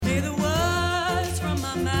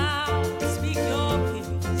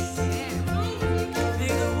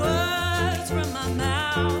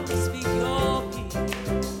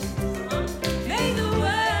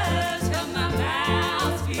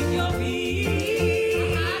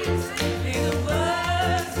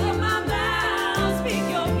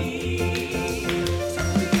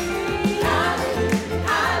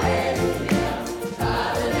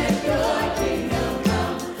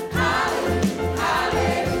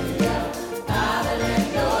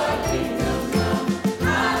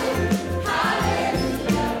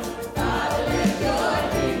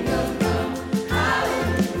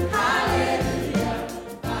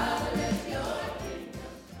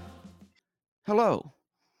Hello,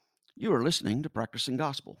 you are listening to Practicing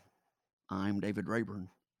Gospel. I'm David Rayburn.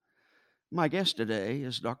 My guest today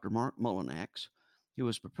is Dr. Mark Mullinax, who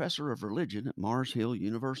is professor of religion at Mars Hill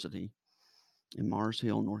University in Mars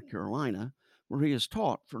Hill, North Carolina, where he has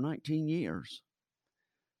taught for 19 years.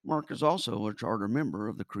 Mark is also a charter member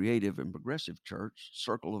of the Creative and Progressive Church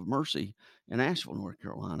Circle of Mercy in Asheville, North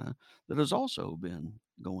Carolina, that has also been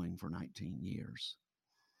going for 19 years.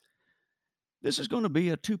 This is going to be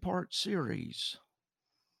a two-part series.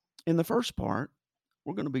 In the first part,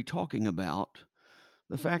 we're going to be talking about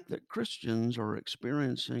the fact that Christians are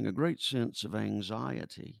experiencing a great sense of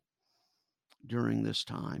anxiety during this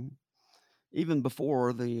time, even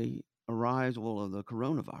before the arrival of the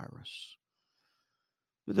coronavirus.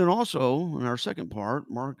 But then also, in our second part,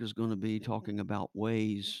 Mark is going to be talking about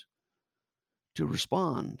ways to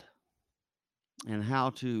respond and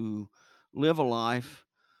how to live a life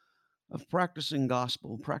of practicing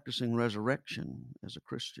gospel, practicing resurrection as a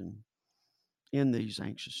Christian in these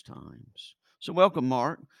anxious times. So, welcome,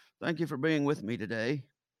 Mark. Thank you for being with me today.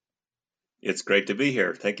 It's great to be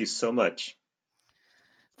here. Thank you so much.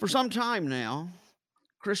 For some time now,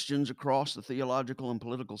 Christians across the theological and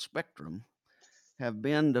political spectrum have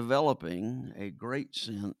been developing a great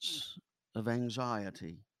sense of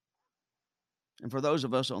anxiety. And for those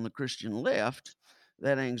of us on the Christian left,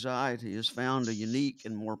 that anxiety has found a unique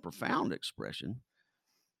and more profound expression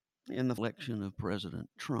in the election of President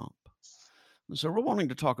Trump. And so we're wanting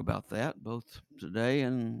to talk about that both today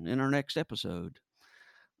and in our next episode.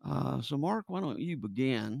 So, Mark, why don't you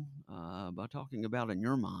begin by talking about, in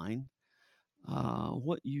your mind,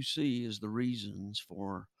 what you see as the reasons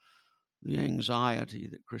for the anxiety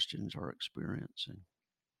that Christians are experiencing?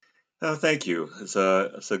 Oh, thank you. It's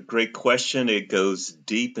a great question. It goes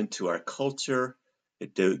deep into our culture.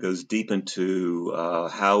 Goes deep into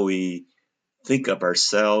how we think of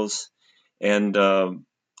ourselves. And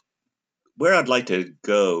where I'd like to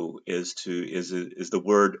go is the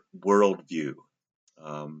word worldview.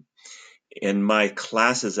 Um, in my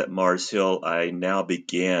classes at Mars Hill, I now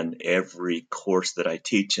began every course that I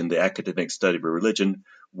teach in the academic study of religion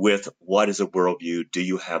with what is a worldview? Do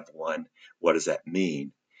you have one? What does that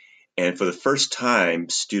mean? And for the first time,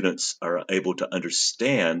 students are able to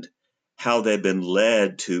understand how they've been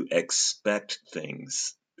led to expect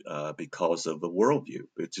things because of the worldview,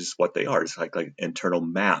 which is what they are. It's like an internal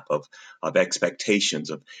map of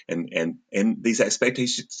expectations and these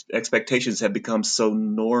expectations have become so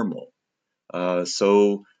normal,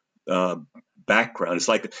 so uh, background. It's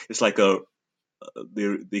like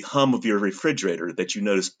the hum of your refrigerator that you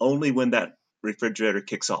notice only when that refrigerator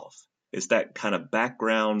kicks off. It's that kind of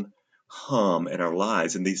background hum in our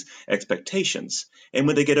lives and these expectations. And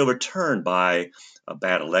when they get overturned by a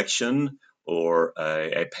bad election or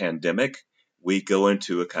a pandemic, we go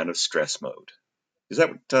into a kind of stress mode. Is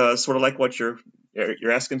that sort of like what you're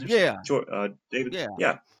asking, Yeah, David? yeah.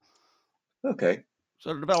 Yeah. Okay.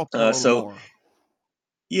 So to develop that a Uh, little so more.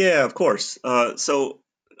 yeah, of course.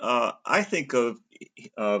 I think of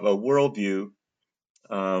a worldview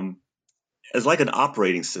um, as like an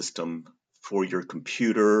operating system for your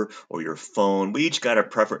computer or your phone. We each got our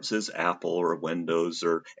preferences, Apple or Windows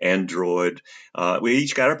or Android. We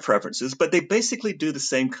each got our preferences, but they basically do the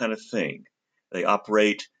same kind of thing. They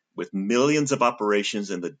operate with millions of operations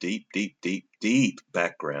in the deep, deep, deep, deep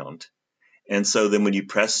background. And so then when you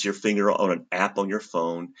press your finger on an app on your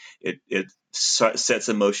phone, it sets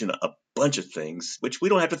in motion a bunch of things, which we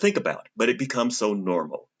don't have to think about, but it becomes so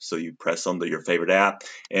normal. So you press on your favorite app,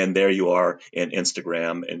 and there you are in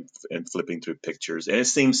Instagram and flipping through pictures. And it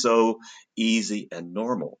seems so easy and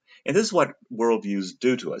normal. And this is what worldviews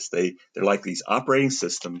do to us. They're like these operating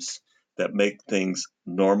systems that make things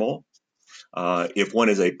normal. If one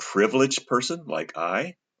is a privileged person like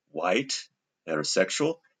I, white,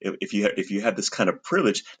 heterosexual, if you have this kind of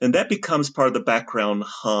privilege, then that becomes part of the background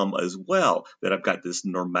hum as well. That I've got this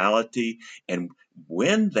normality, and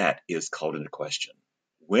when that is called into question,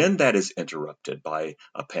 when that is interrupted by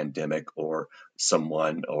a pandemic or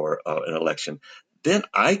someone or an election, then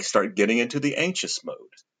I start getting into the anxious mode.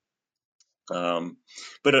 Um,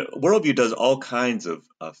 but a worldview does all kinds of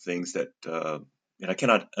things that, and I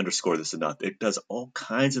cannot underscore this enough. It does all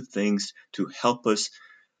kinds of things to help us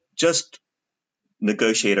just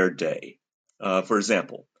negotiate our day. For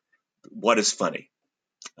example, what is funny?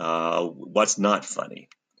 What's not funny?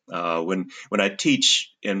 When I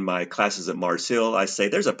teach in my classes at Mars Hill, I say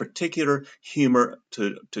there's a particular humor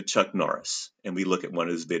to Chuck Norris, and we look at one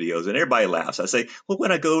of his videos, and everybody laughs. I say, well,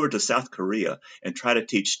 when I go over to South Korea and try to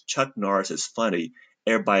teach Chuck Norris is funny,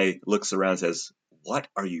 everybody looks around and says, "What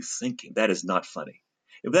are you thinking? That is not funny."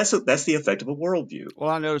 That's the effect of a worldview. Well,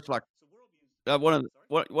 I noticed, like, So worldviews.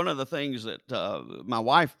 One of the things that, my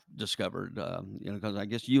wife discovered, because I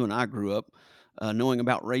guess you and I grew up, knowing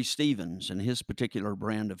about Ray Stevens and his particular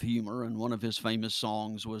brand of humor, and one of his famous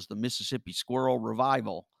songs was the Mississippi Squirrel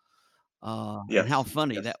Revival, and how Yes,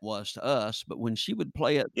 funny yes, that was to us, but when she would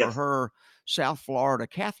play it for yes, her South Florida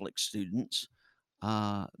Catholic students,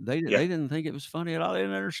 they yeah, didn't think it was funny at all, they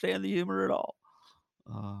didn't understand the humor at all.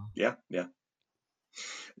 Uh, yeah, yeah.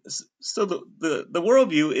 So the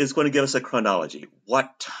worldview is going to give us a chronology.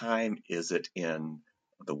 What time is it in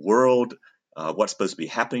the world? What's supposed to be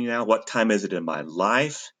happening now? What time is it in my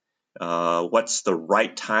life? What's the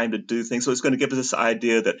right time to do things? So it's going to give us this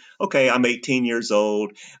idea that, okay, I'm 18 years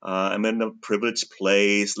old. I'm in a privileged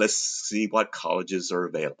place. Let's see what colleges are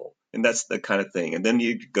available. And that's the kind of thing. And then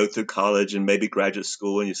you go through college and maybe graduate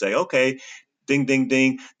school and you say, okay, ding, ding,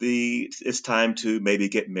 ding, it's time to maybe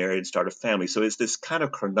get married and start a family. So it's this kind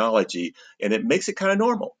of chronology, and it makes it kind of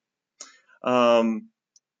normal. Um,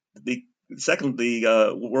 the Secondly,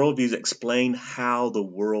 worldviews explain how the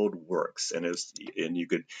world works, and you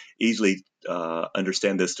could easily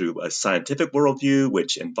understand this through a scientific worldview,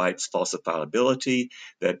 which invites falsifiability,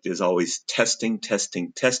 that is always testing,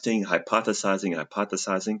 testing, testing, hypothesizing,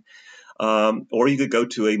 hypothesizing. Or you could go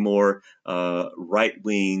to a more right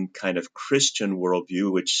wing kind of Christian worldview,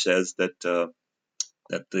 which says that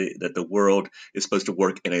the world is supposed to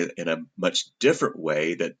work in a much different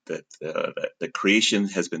way. That the creation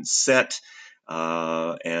has been set,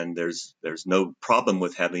 and there's no problem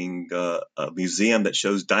with having a museum that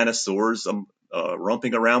shows dinosaurs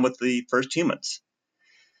romping around with the first humans.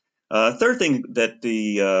 Third thing that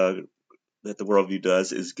the worldview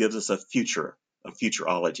does is gives us a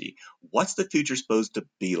futurology. What's the future supposed to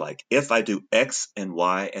be like? If I do X and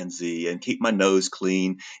Y and Z and keep my nose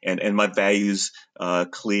clean and my values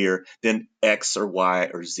clear, then X or Y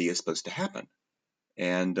or Z is supposed to happen.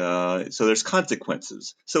 And so there's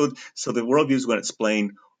consequences. So the worldview is going to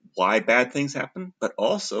explain why bad things happen, but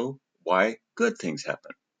also why good things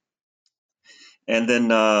happen. And then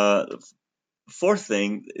fourth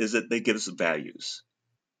thing is that they give us values,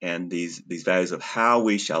 and these values of how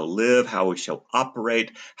we shall live, how we shall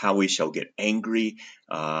operate, how we shall get angry,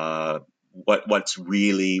 what's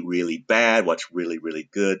really really bad, what's really really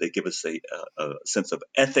good. They give us a sense of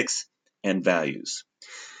ethics and values.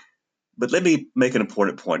 But let me make an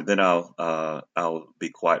important point, and then I'll be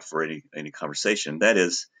quiet for any conversation. That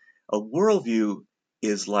is, a worldview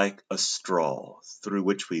is like a straw through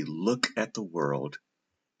which we look at the world,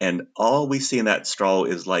 and all we see in that straw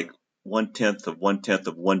is like one tenth of 1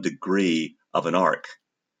 degree of an arc,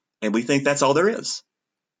 and we think that's all there is.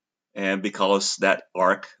 And because that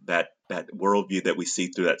arc, that worldview that we see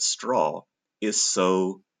through that straw, is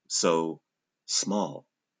so small,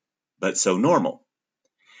 but so normal.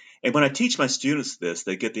 And when I teach my students this,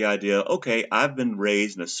 they get the idea. Okay, I've been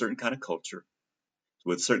raised in a certain kind of culture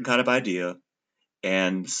with a certain kind of idea,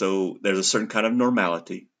 and so there's a certain kind of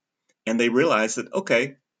normality, and they realize that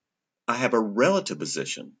okay, I have a relative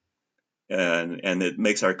position, and it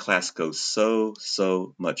makes our class go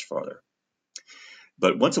so much farther.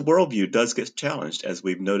 But once a worldview does get challenged, as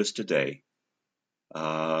we've noticed today,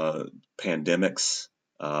 uh, pandemics,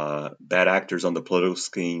 bad actors on the political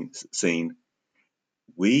scene,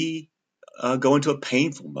 we go into a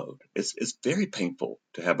painful mode. It's very painful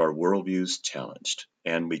to have our worldviews challenged,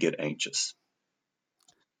 and we get anxious.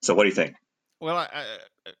 So, what do you think? well,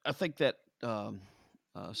 I think that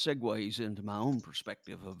segues into my own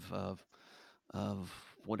perspective of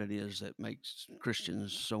what it is that makes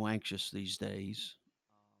Christians so anxious these days,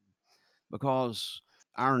 because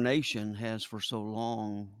our nation has for so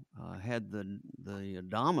long had the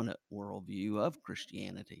dominant worldview of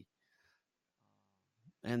Christianity,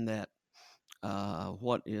 and that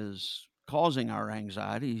what is causing our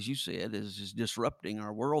anxiety, as you said, is disrupting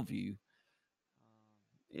our worldview.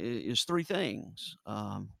 Is three things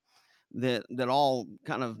that all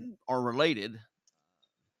kind of are related.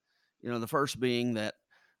 The first being that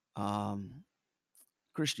um,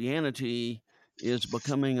 Christianity is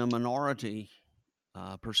becoming a minority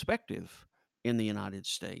perspective in the United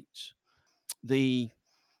States. The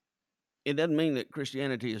It doesn't mean that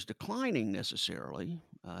Christianity is declining necessarily.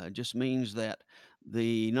 It just means that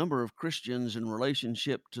the number of Christians in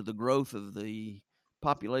relationship to the growth of the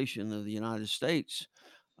population of the United States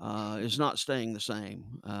is not staying the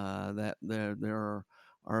same. That there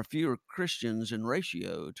are fewer Christians in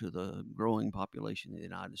ratio to the growing population of the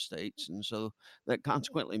United States, and so that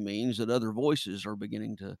consequently means that other voices are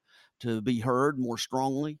beginning to be heard more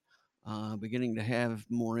strongly, beginning to have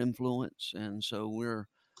more influence, and so we're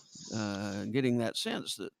getting that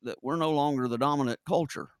sense that we're no longer the dominant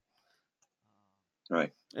culture.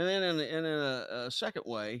 Right. And then in a second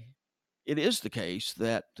way, it is the case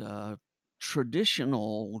that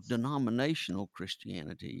traditional denominational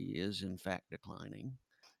Christianity is in fact declining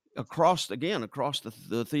across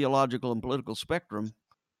the theological and political spectrum.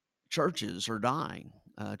 Churches are dying.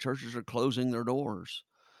 Churches are closing their doors.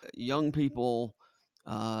 Young people,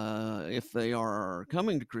 if they are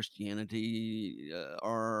coming to Christianity,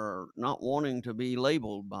 are not wanting to be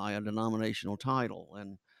labeled by a denominational title,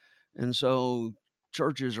 and so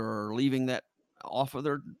churches are leaving that off of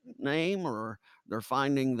their name, or they're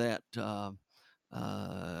finding that they're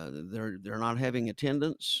not having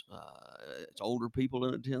attendance. It's older people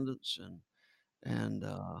in attendance, and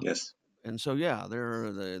Yes. and so yeah,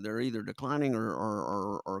 they're either declining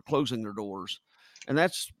or closing their doors, and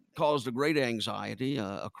that's caused a great anxiety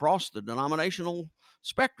across the denominational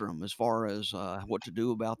spectrum as far as what to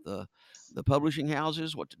do about the publishing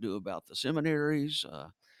houses, what to do about the seminaries,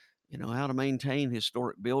 how to maintain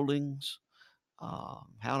historic buildings, how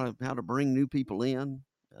to bring new people in,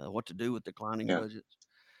 what to do with declining Yeah. budgets,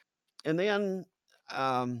 and then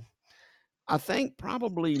um, I think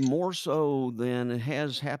probably more so than it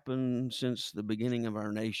has happened since the beginning of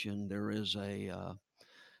our nation, there is a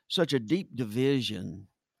such a deep division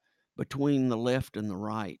between the left and the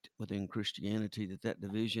right within Christianity that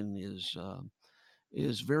division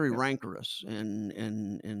is very Yeah. rancorous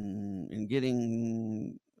and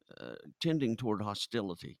getting tending toward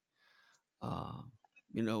hostility. Uh,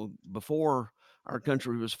 Before our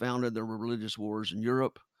country was founded, there were religious wars in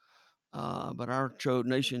Europe, but our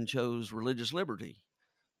nation chose religious liberty,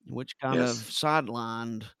 which kind of Yes.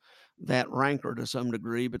 sidelined that rancor to some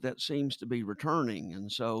degree, but that seems to be returning.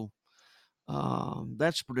 And so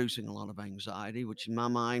that's producing a lot of anxiety, which in my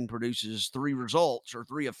mind produces three results or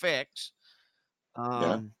three effects.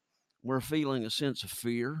 Yeah. Um, we're feeling a sense of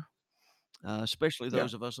fear, especially Yeah.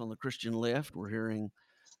 those of us on the Christian left. We're hearing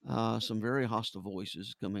some very hostile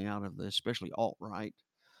voices coming out of especially alt right.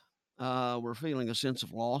 We're feeling a sense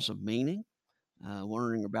of loss of meaning,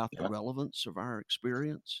 wondering about the Yeah. relevance of our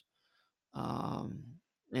experience, um,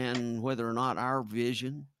 and whether or not our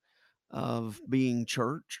vision of being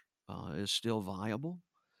church is still viable.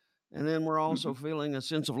 And then we're Hmm. also feeling a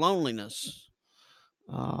sense of loneliness,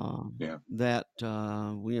 Yeah. that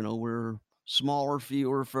we're smaller,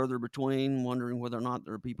 fewer, further between, wondering whether or not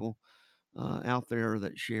there are people out there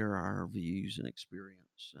that share our views and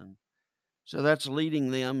experience. And so that's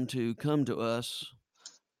leading them to come to us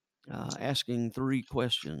asking three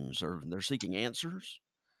questions, or they're seeking answers.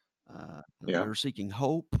 Yeah. They're seeking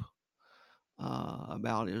hope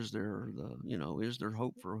about is there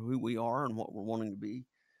hope for who we are and what we're wanting to be,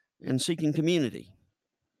 and seeking community.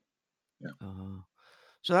 Yeah. Uh,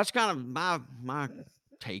 so that's kind of my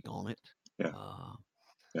take on it. Yeah. Uh,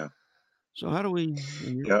 Yeah. so how do we,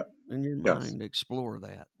 Yeah. in your Yes. mind, explore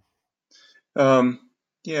that? Um,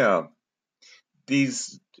 yeah.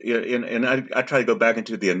 These and I try to go back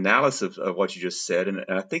into the analysis of what you just said, and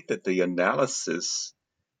I think that the analysis,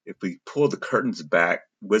 if we pull the curtains back,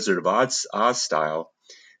 Wizard of Oz style,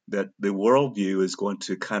 that the worldview is going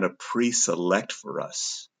to kind of pre-select for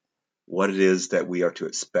us what it is that we are to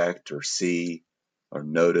expect or see or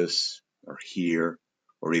notice or hear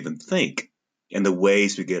or even think, and the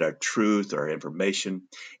ways we get our truth or our information.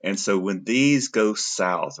 And so when these go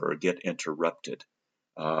south or get interrupted,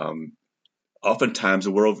 um, oftentimes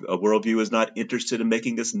a worldview is not interested in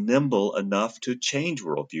making us nimble enough to change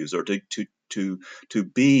worldviews or to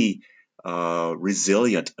be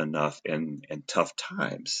resilient enough in tough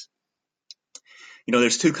times.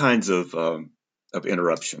 There's two kinds of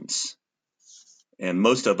interruptions, and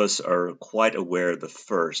most of us are quite aware of the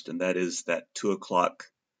first, and that is that 2 o'clock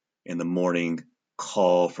in the morning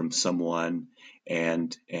call from someone,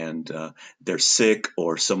 and they're sick,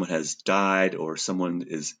 or someone has died, or someone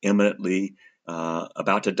is imminently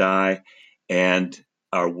about to die, and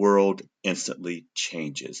our world instantly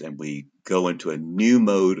changes, and we go into a new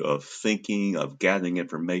mode of thinking, of gathering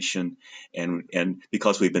information, and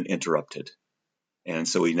because we've been interrupted. And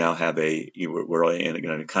so we now have we're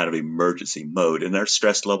in a kind of emergency mode, and our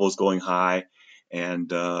stress level is going high,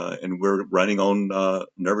 and we're running on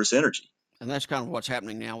nervous energy. And that's kind of what's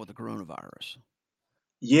happening now with the coronavirus.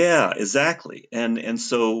 Yeah, exactly. And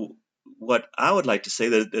so what I would like to say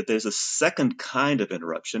that there's a second kind of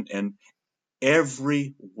interruption, and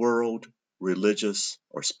every world religious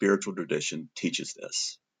or spiritual tradition teaches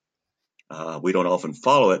this. We don't often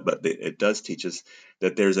follow it, but it does teach us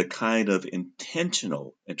that there's a kind of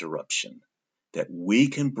intentional interruption that we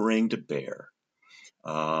can bring to bear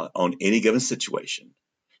on any given situation.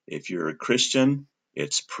 If you're a Christian,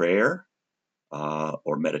 it's prayer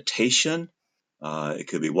or meditation. It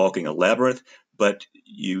could be walking a labyrinth, but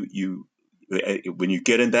when you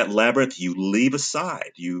get in that labyrinth, you leave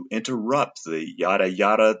aside, you interrupt the yada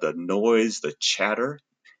yada, the noise, the chatter,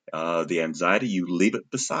 the anxiety. You leave it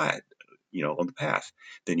beside, on the path.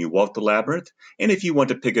 Then you walk the labyrinth, and if you want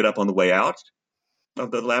to pick it up on the way out of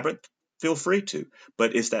the labyrinth, feel free to.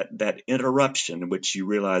 But it's that interruption in which you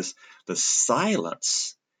realize the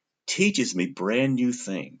silence teaches me brand new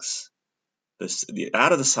things.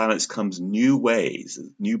 Out of the silence comes new ways.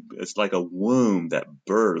 It's like a womb that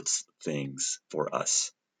births things for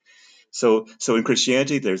us. So in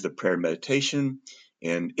Christianity, there's the prayer and meditation.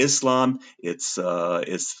 In Islam, it's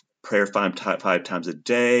prayer five times a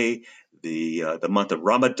day. The month of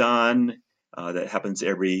Ramadan that happens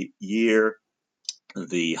every year.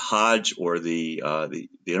 The Hajj, or the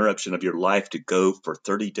interruption of your life to go for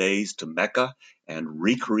 30 days to Mecca and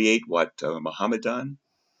recreate what Muhammad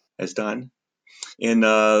has done. In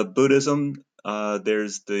Buddhism,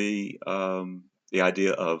 there's the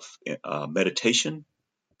idea of meditation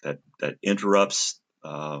that interrupts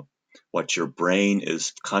what your brain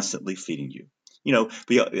is constantly feeding you.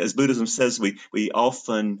 As Buddhism says, we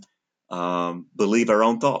often believe our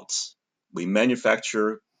own thoughts. We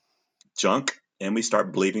manufacture junk and we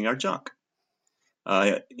start believing our junk.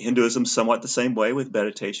 Hinduism, somewhat the same way with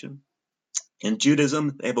meditation. In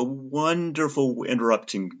Judaism, they have a wonderful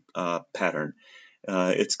interrupting pattern.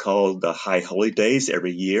 It's called the High Holy Days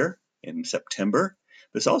every year in September.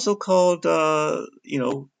 It's also called, the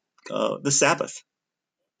Sabbath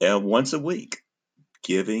once a week,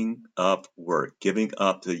 giving up work, giving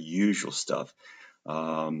up the usual stuff.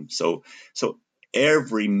 So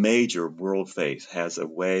every major world faith has a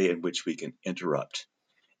way in which we can interrupt.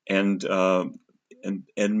 And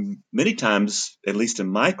many times, at least in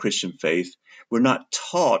my Christian faith, we're not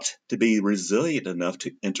taught to be resilient enough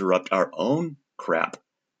to interrupt our own crap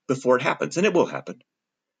before it happens, and it will happen.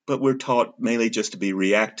 But we're taught mainly just to be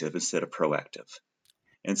reactive instead of proactive.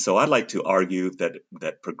 And so I'd like to argue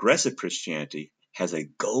that progressive Christianity has a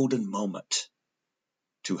golden moment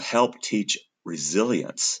to help teach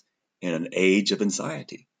resilience in an age of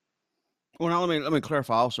anxiety. Well, now let me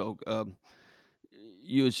clarify also.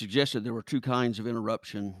 You had suggested there were two kinds of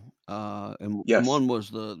interruption, and Yes, one was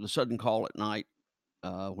the sudden call at night,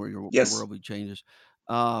 where your yes. worldview changes.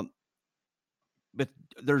 Um, but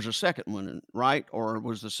there's a second one, right? Or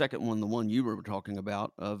was the second one the one you were talking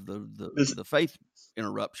about, of This, the faith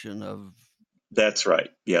interruption of? That's right.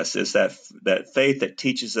 Yes, it's that faith that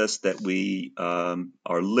teaches us that we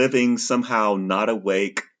are living somehow not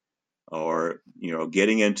awake, or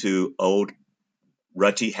getting into old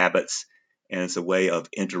rutty habits, and it's a way of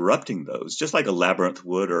interrupting those, just like a labyrinth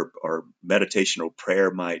would, or meditation or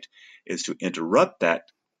prayer might, is to interrupt that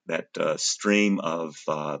stream of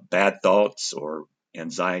bad thoughts or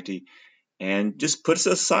anxiety, and just puts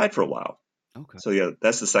us aside for a while. Okay. So yeah,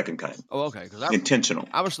 that's the second kind, Oh, okay. Because intentional.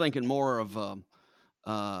 I was thinking more of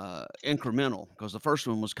incremental, because the first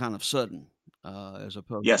one was kind of sudden, as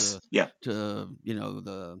opposed Yes, yeah, to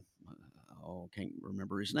the can't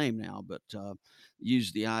remember his name now, but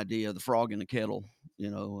used the idea of the frog in the kettle.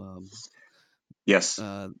 yes,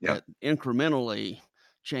 yeah, That incrementally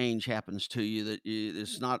change happens to you, that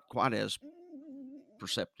it's not quite as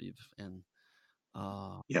perceptive, and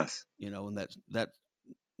uh, yes. and that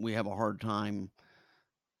we have a hard time.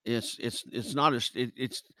 It's not as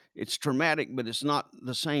it's traumatic, but it's not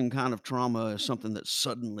the same kind of trauma as something that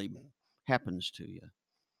suddenly happens to you.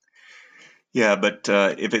 Yeah, but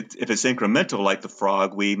if it's incremental, like the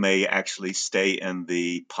frog, we may actually stay in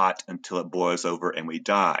the pot until it boils over and we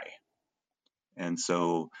die. And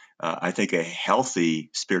so I think a healthy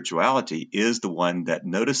spirituality is the one that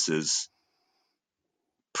notices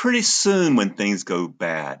pretty soon when things go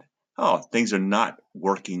bad. Oh, things are not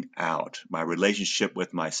working out. My relationship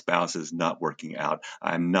with my spouse is not working out.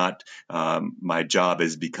 I'm not, my job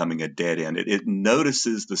is becoming a dead end. It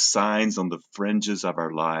notices the signs on the fringes of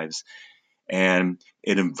our lives, and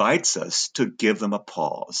it invites us to give them a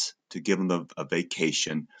pause, to give them a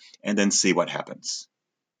vacation, and then see what happens.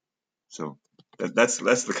 So that's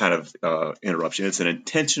the kind of interruption. It's an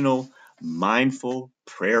intentional, mindful,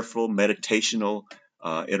 prayerful, meditational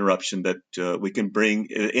interruption that we can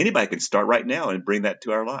bring. Anybody can start right now and bring that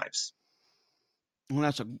to our lives. Well,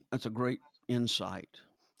 that's a great insight,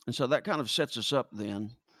 and so that kind of sets us up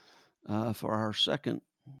then for our second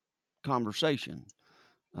conversation,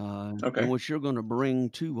 in Okay. which you're going to bring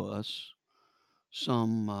to us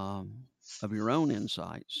some of your own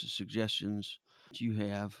insights, suggestions that you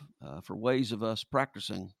have for ways of us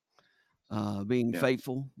practicing being Yeah.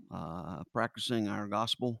 faithful, practicing our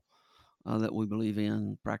gospel that we believe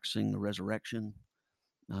in, practicing the resurrection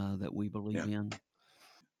that we believe Yeah. in.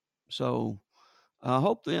 So, I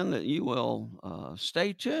hope then that you will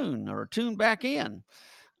stay tuned or tune back in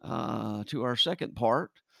to our second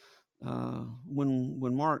part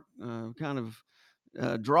when Mark kind of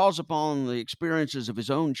draws upon the experiences of his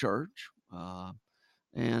own church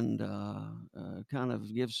and kind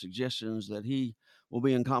of gives suggestions that he will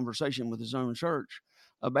be in conversation with his own church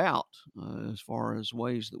about as far as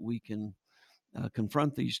ways that we can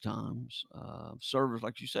confront these times, serve as,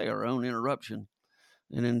 like you say, our own interruption,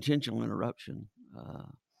 an intentional interruption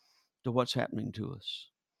to what's happening to us.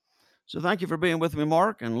 So thank you for being with me,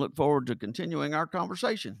 Mark, and look forward to continuing our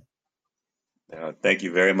conversation. Thank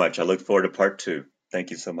you very much. I look forward to part 2.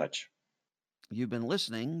 Thank you so much. You've been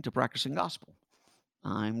listening to Practicing Gospel.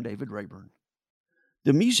 I'm David Rayburn.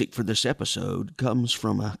 The music for this episode comes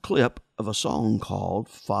from a clip of a song called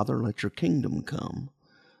Father, Let Your Kingdom Come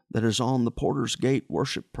that is on the Porter's Gate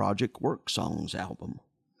Worship Project Work Songs album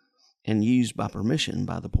and used by permission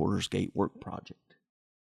by the Porter's Gate Work Project.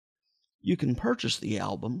 You can purchase the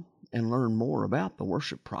album and learn more about the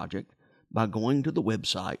Worship Project by going to the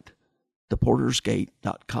website,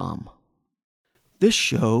 theportersgate.com. This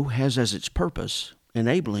show has as its purpose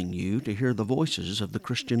enabling you to hear the voices of the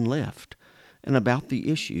Christian left and about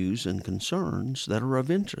the issues and concerns that are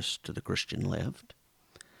of interest to the Christian left.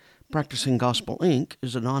 Practicing Gospel, Inc.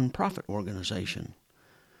 is a nonprofit organization.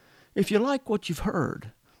 If you like what you've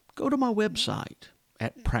heard, go to my website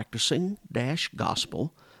at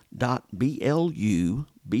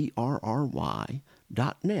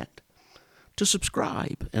practicing-gospel.blubry.net to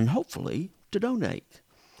subscribe and hopefully to donate.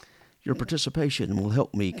 Your participation will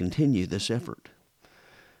help me continue this effort.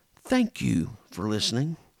 Thank you for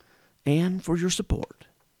listening and for your support.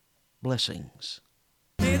 Blessings.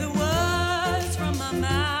 May the words from my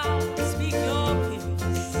mouth speak your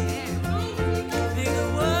peace. May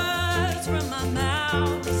the words from my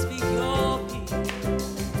mouth